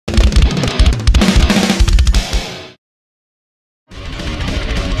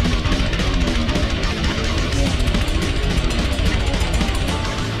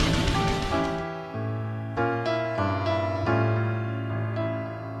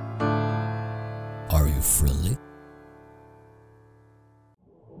friendly.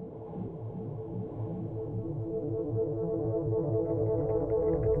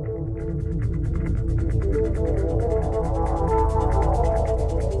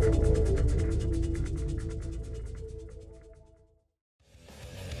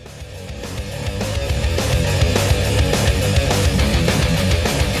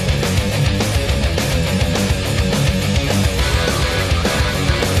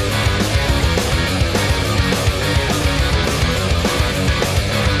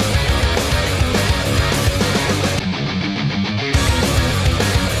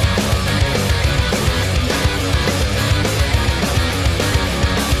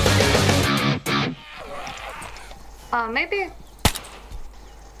 Maybe.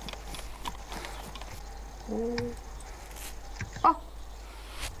 Oh.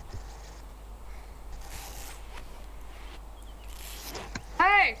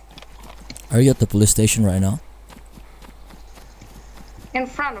 Hey! Are you at the police station right now? In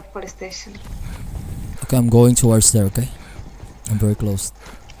front of police station. Okay, I'm going towards there, okay? I'm very close.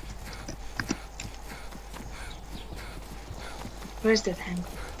 Where's the tank?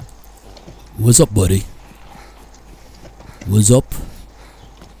 What's up, buddy? What's up?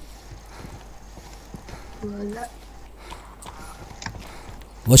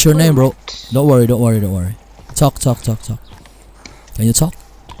 What's your name, bro? Don't worry, don't worry, don't worry. Talk. Can you talk?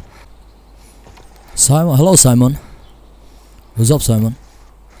 Simon, hello Simon. What's up, Simon?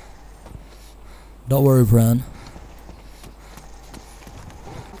 Don't worry, Bran.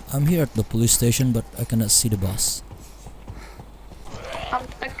 I'm here at the police station, but I cannot see the boss. I'm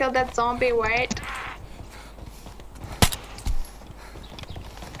gonna kill that zombie, wait.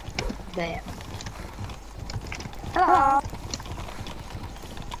 There. Hello.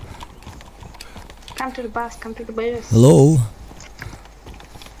 Come to the bus, come to the bus. Hello?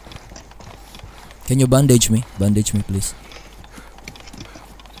 Can you bandage me? Bandage me, please.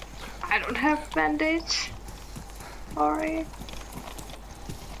 I don't have bandage. Sorry.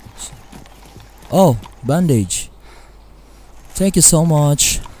 Oh, bandage. Thank you so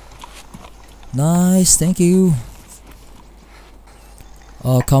much. Nice, thank you.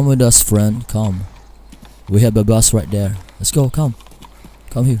 Oh, come with us, friend. Come. We have a bus right there. Let's go. Come.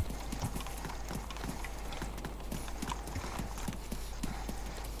 Come here.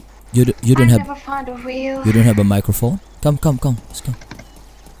 You don't have. Never find a wheel. You don't have a microphone. Come. Let's go.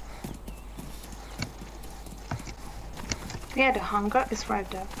 Yeah, the hunger is right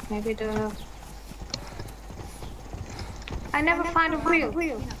there. Maybe the. I never find a wheel. Who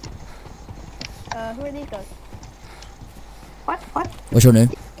are these guys? What? What's your name?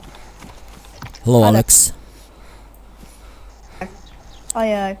 Hello, Alex. Oh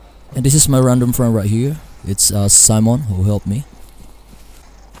yeah. And this is my random friend right here. It's Simon who helped me.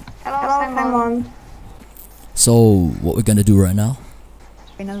 Hello, Simon. So what we're gonna do right now?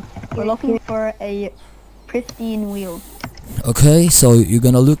 We're looking for a pristine wheel. Okay, so you're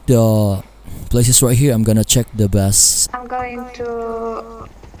gonna look the places right here. I'm gonna check the best. I'm going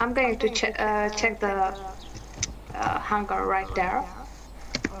to check the hangar right there.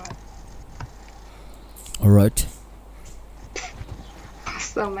 All right.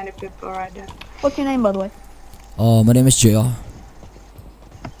 So many people right there. What's your name, by the way? My name is JR.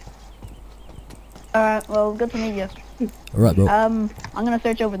 Alright, well, good to meet you. All right, bro. I'm gonna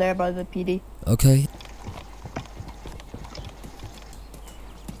search over there by the PD. Okay.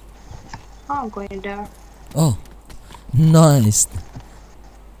 Oh, I'm going there. Oh, nice.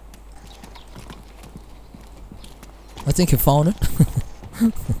 I think you found it,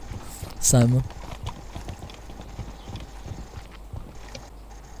 Simon.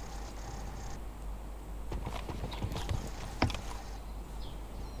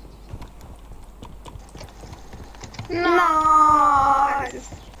 Nice.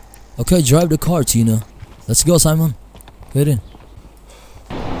 Okay, drive the car, Tina. Let's go, Simon. Get in.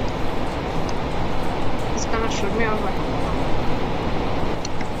 It's gonna shoot me over.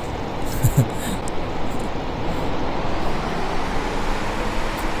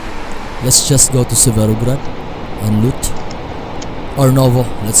 Let's just go to Severograd and loot. Or Novo.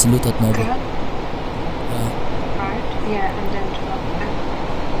 Let's loot at Novo. Okay. Right. Yeah, and then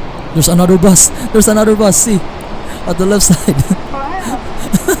to There's another bus. There's another bus. See, at the left side. wow.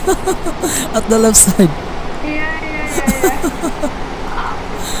 At the left side. Yeah.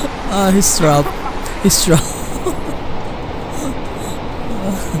 Ah, he's trapped. He's trapped.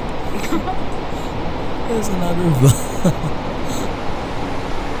 There's another bus.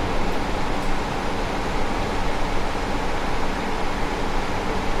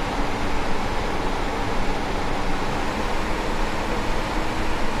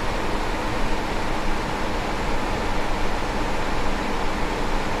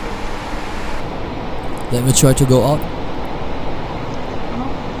 Let me try to go out.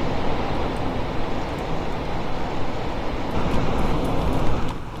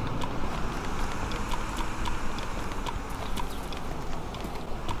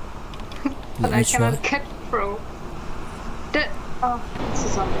 Let But I me try. cannot get through. Oh, it's a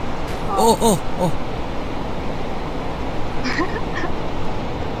zombie. Oh, oh, oh.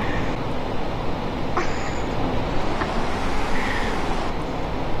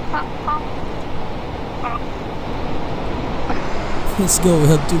 Let's go, we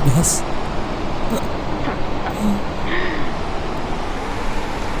have 2 bus.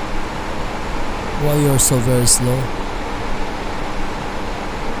 Why you are so very slow?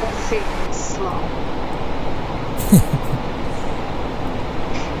 Let's see, it's slow.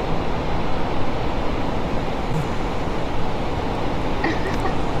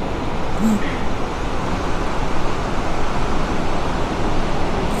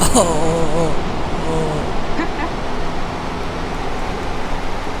 Oh, oh.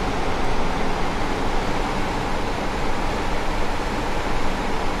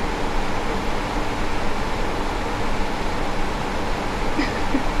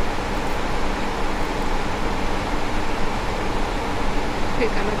 We're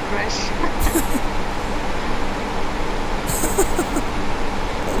gonna crash.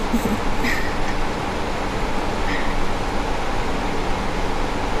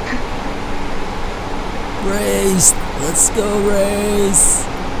 Race! Let's go, race!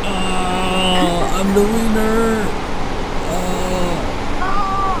 I'm the winner!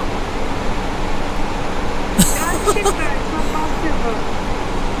 God, shit, it's not possible.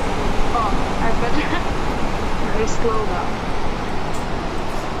 Oh, I better very slow down.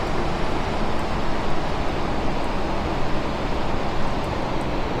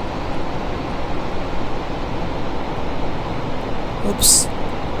 Oops!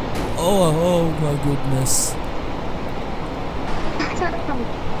 Oh my goodness! What's happened?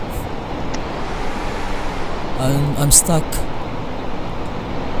 I'm stuck.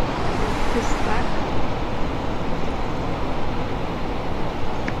 He's stuck.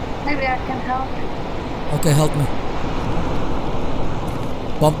 Maybe I can help you. Okay, help me.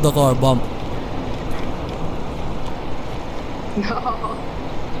 Bump the car, bump. No.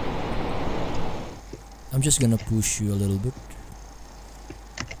 I'm just gonna push you a little bit.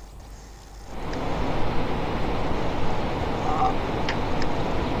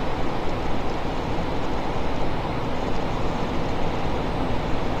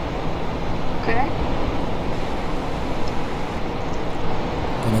 Okay.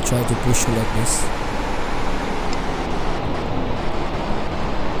 Gonna try to push you like this.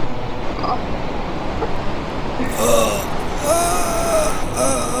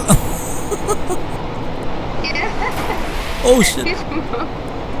 Yeah. Oh shit!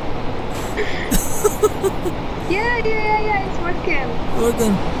 Yeah, it's working.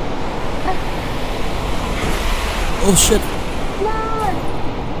 Working. Oh shit! No.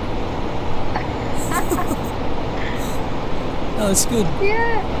 No, it's good.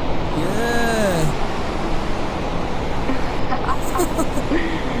 Yeah. Yeah.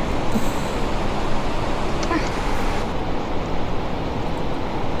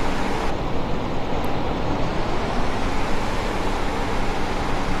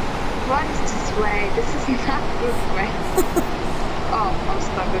 What is this way? This is not good way. Oh, I'm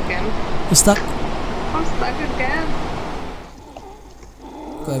stuck again. You stuck? I'm stuck again.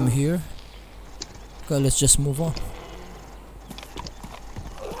 Okay, I'm here. Okay, let's just move on.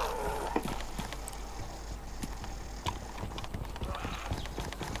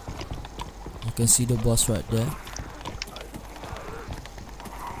 You can see the boss right there.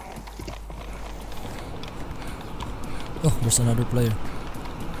 Oh, there's another player.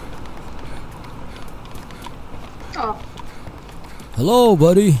 Oh, Hello,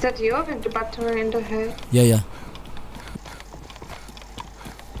 buddy. is that you with the battery in the head? Yeah.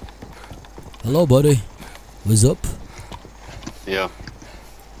 Hello, buddy. What's up? Yeah.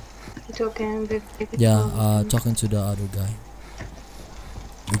 You talking with Yeah, talking to the other guy.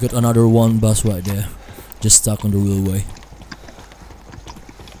 We got another 1 bus right there, just stuck on the wheelway.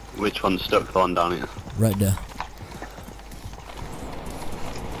 Which one's stuck? The one down here. Right there.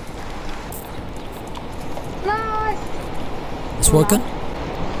 Nice. It's working?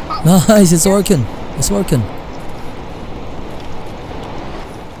 Nice, it's working. It's working.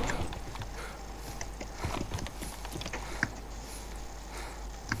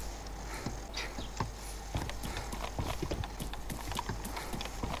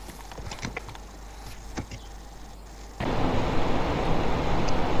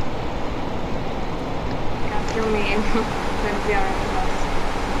 Can't you mean when we are in the bus?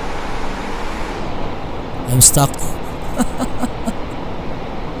 I'm stuck.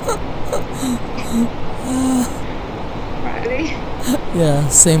 Really? Yeah,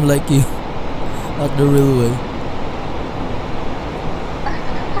 same like you. At the railway.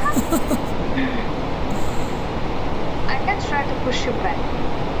 I can try to push you back.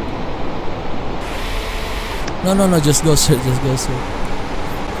 No, no, no, just go straight, just go straight.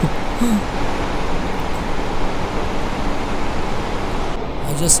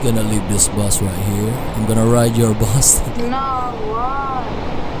 I'm just gonna leave this bus right here. I'm gonna ride your bus. No, why?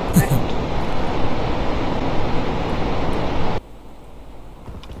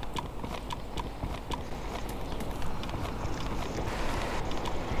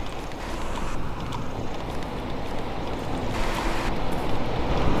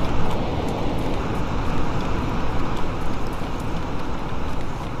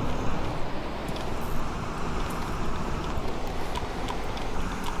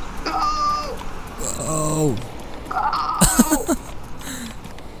 Oh.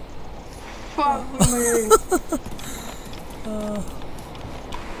 Fuck me.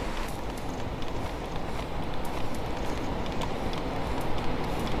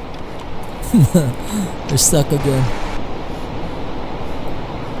 You're stuck again.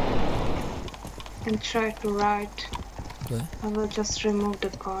 And try to ride. Okay. I will just remove the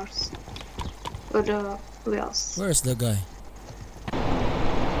cars with the wheels. Where's the guy?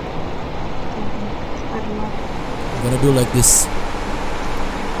 I don't know. I'm gonna do like this.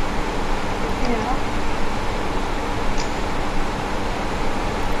 Yeah.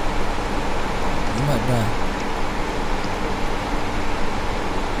 You might die.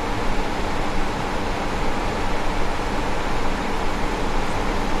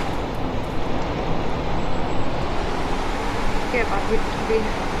 Yeah, but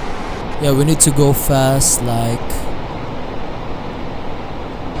Yeah, we need to go fast, like.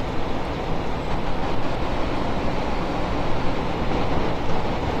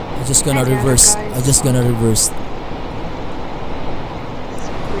 I'm just gonna reverse. I'm just gonna reverse.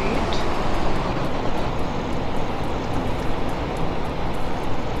 Sweet.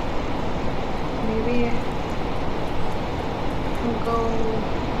 Maybe we'll go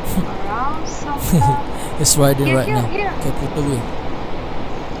around sometime. It's riding Here, right here, now. here. Okay, put the wheel.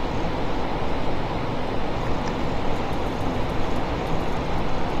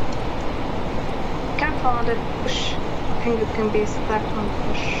 Careful on the push. I think you can be stuck on the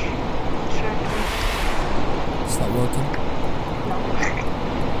push. Try to. It's not working. No.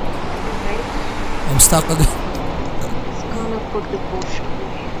 Wait. I'm stuck again. It's gonna put the push away.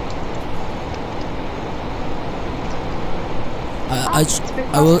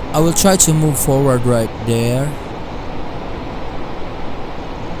 I will try to move forward right there.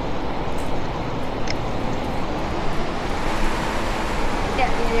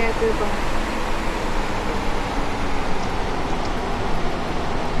 Yeah, good one.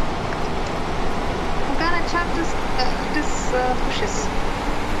 I'm gonna chop this bushes.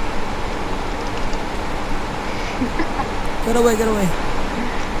 Get away, get away.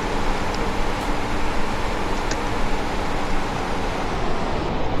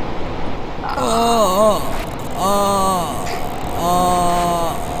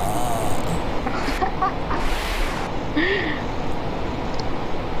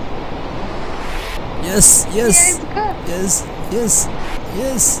 Yes, yes, Yeah, it's good. yes, yes,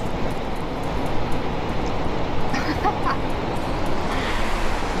 yes.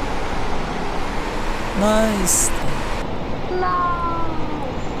 Nice. No.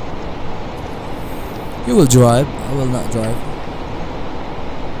 You will drive. I will not drive.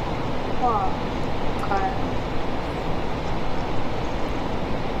 Oh, okay.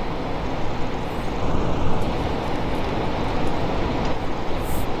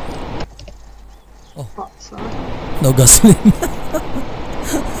 Oh. What's that? No gasoline.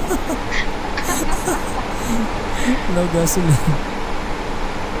 No gasoline.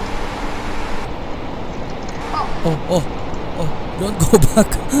 Oh, oh, oh, don't go back.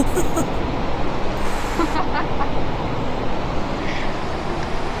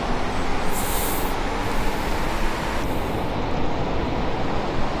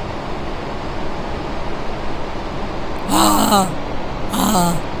 Ah.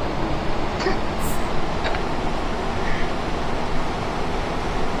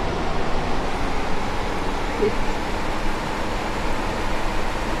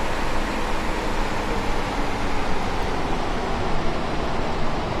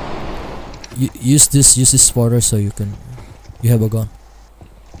 Use this spotter so you have a gun.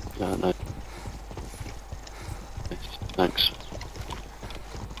 Yeah, no. Thanks.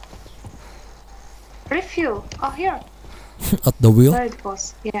 Refuel. Oh, here. At the wheel. There it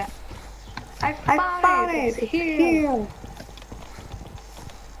was. Yeah. I found it. It's here.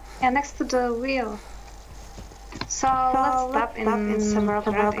 Yeah, next to the wheel. So let's stop in several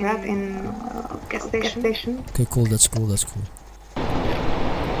grab in gas station. Okay, cool. That's cool. That's cool.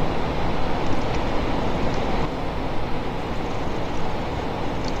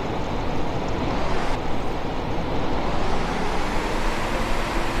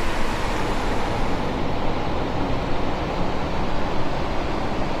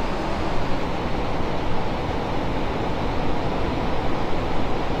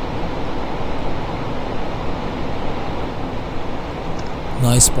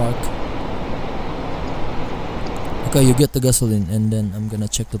 Nice park. Okay, you get the gasoline and then I'm gonna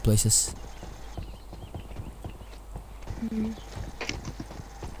check the places.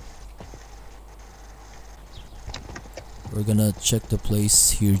 We're gonna check the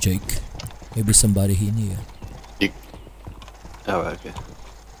place here, Jake. Maybe somebody in here. Oh, okay.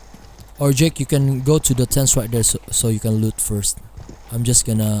 Or Jake, you can go to the tents right there so you can loot first. I'm just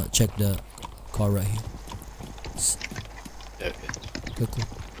gonna check the car right here. Okay. Okay, cool.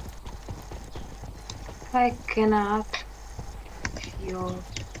 I cannot fuel.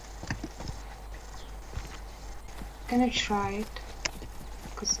 Can I try it?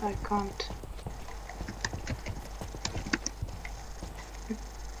 Because I can't.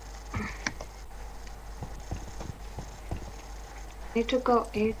 Need to go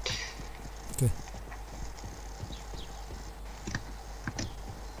eat. Okay.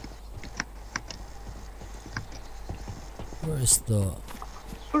 Where is the...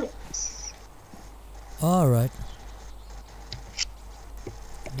 Fruits. Alright.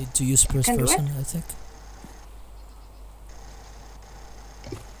 Need to use first Can do person, it? I think.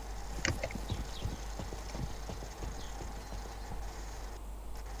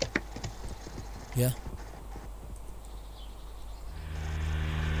 Yeah.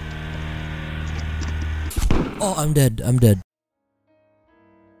 Oh, I'm dead. I'm dead.